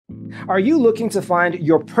Are you looking to find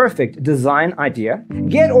your perfect design idea?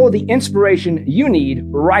 Get all the inspiration you need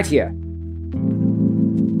right here.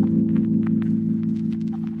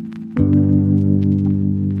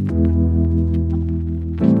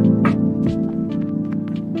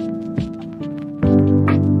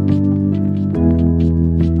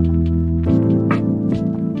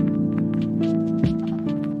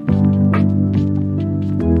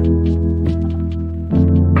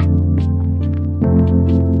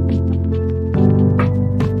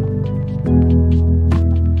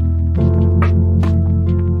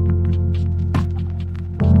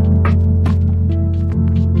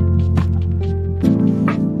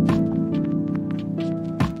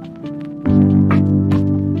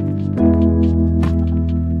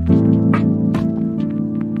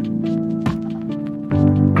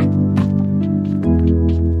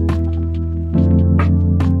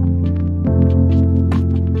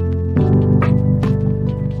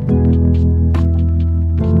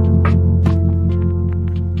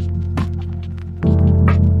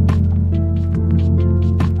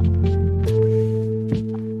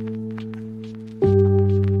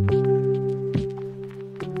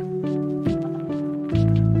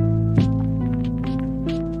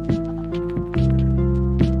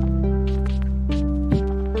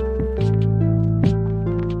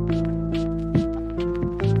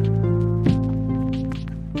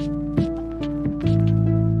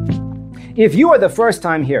 If you are the first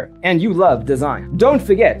time here and you love design, don't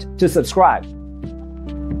forget to subscribe.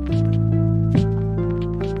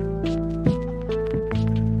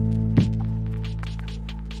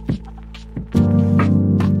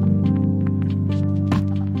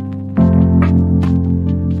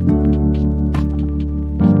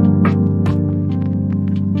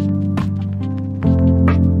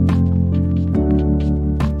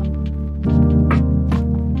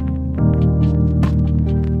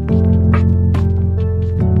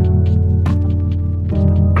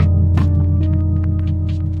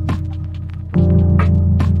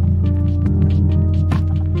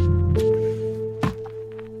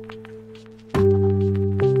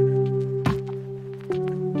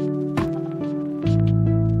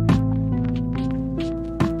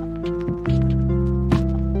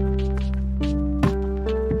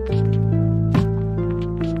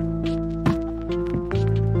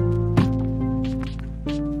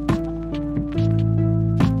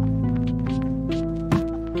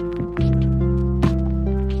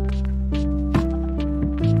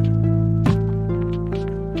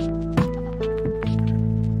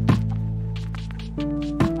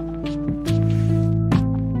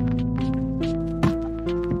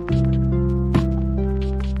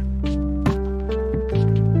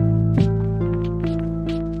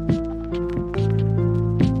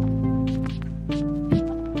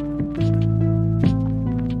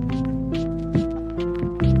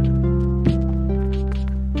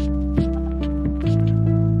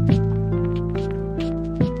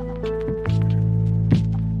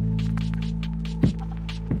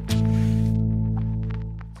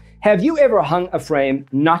 Have you ever hung a frame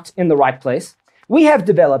not in the right place? We have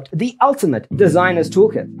developed the ultimate designer's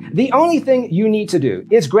toolkit. The only thing you need to do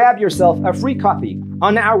is grab yourself a free copy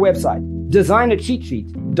on our website,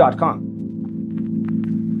 designercheatsheet.com.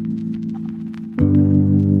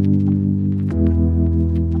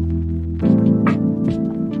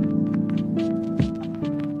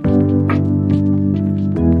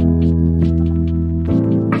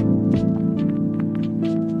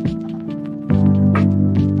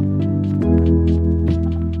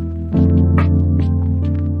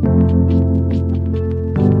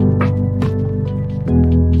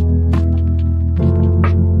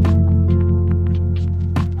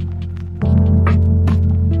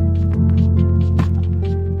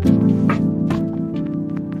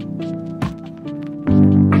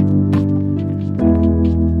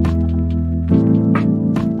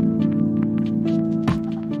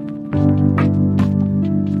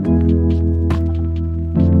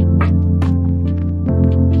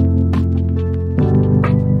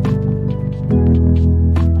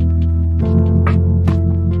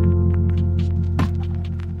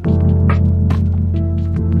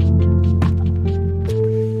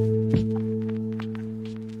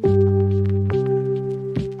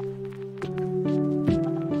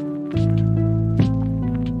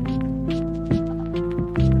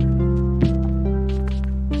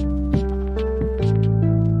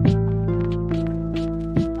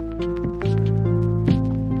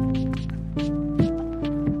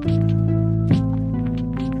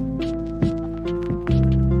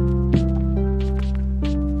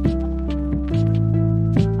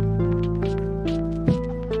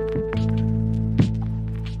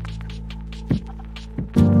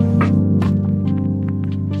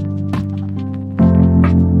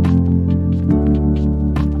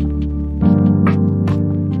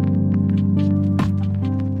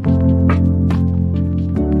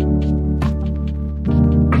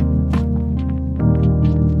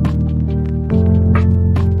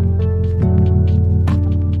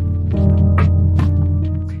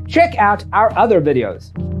 check out our other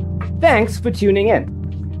videos. Thanks for tuning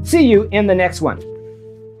in. See you in the next one.